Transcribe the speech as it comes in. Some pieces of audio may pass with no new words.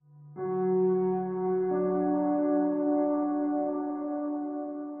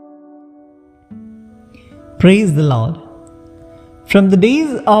Praise the Lord. From the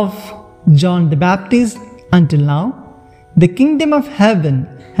days of John the Baptist until now, the kingdom of heaven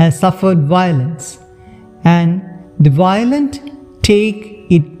has suffered violence, and the violent take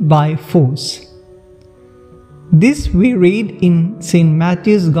it by force. This we read in St.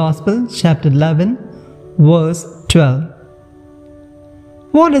 Matthew's Gospel, chapter 11, verse 12.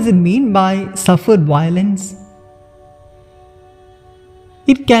 What does it mean by suffered violence?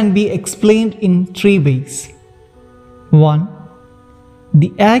 It can be explained in three ways. 1.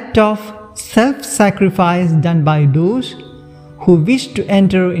 The act of self-sacrifice done by those who wish to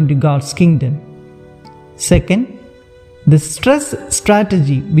enter into God's kingdom. 2. The stress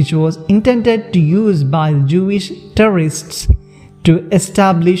strategy which was intended to use by the Jewish terrorists to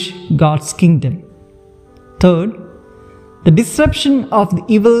establish God's kingdom. 3. The disruption of the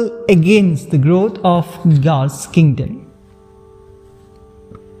evil against the growth of God's kingdom.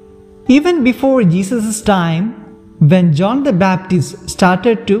 Even before Jesus' time, when John the Baptist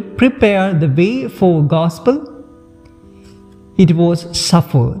started to prepare the way for gospel, it was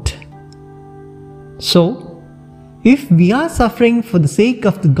suffered. So, if we are suffering for the sake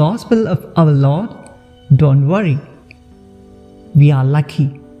of the gospel of our Lord, don't worry. We are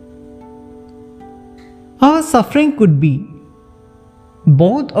lucky. Our suffering could be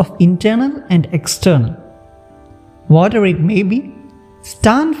both of internal and external. Whatever it may be,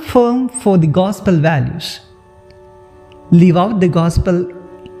 stand firm for the gospel values. Live out the gospel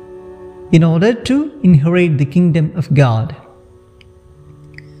in order to inherit the kingdom of God.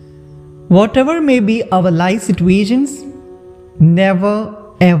 Whatever may be our life situations, never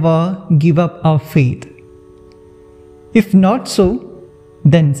ever give up our faith. If not so,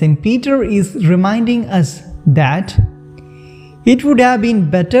 then St. Peter is reminding us that it would have been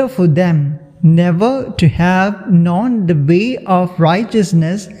better for them never to have known the way of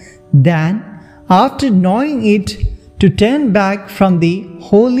righteousness than, after knowing it, to turn back from the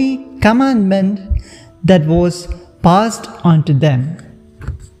holy commandment that was passed on to them.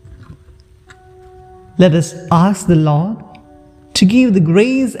 Let us ask the Lord to give the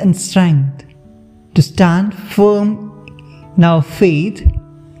grace and strength to stand firm in our faith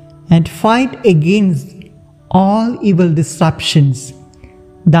and fight against all evil disruptions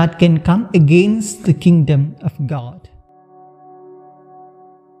that can come against the kingdom of God.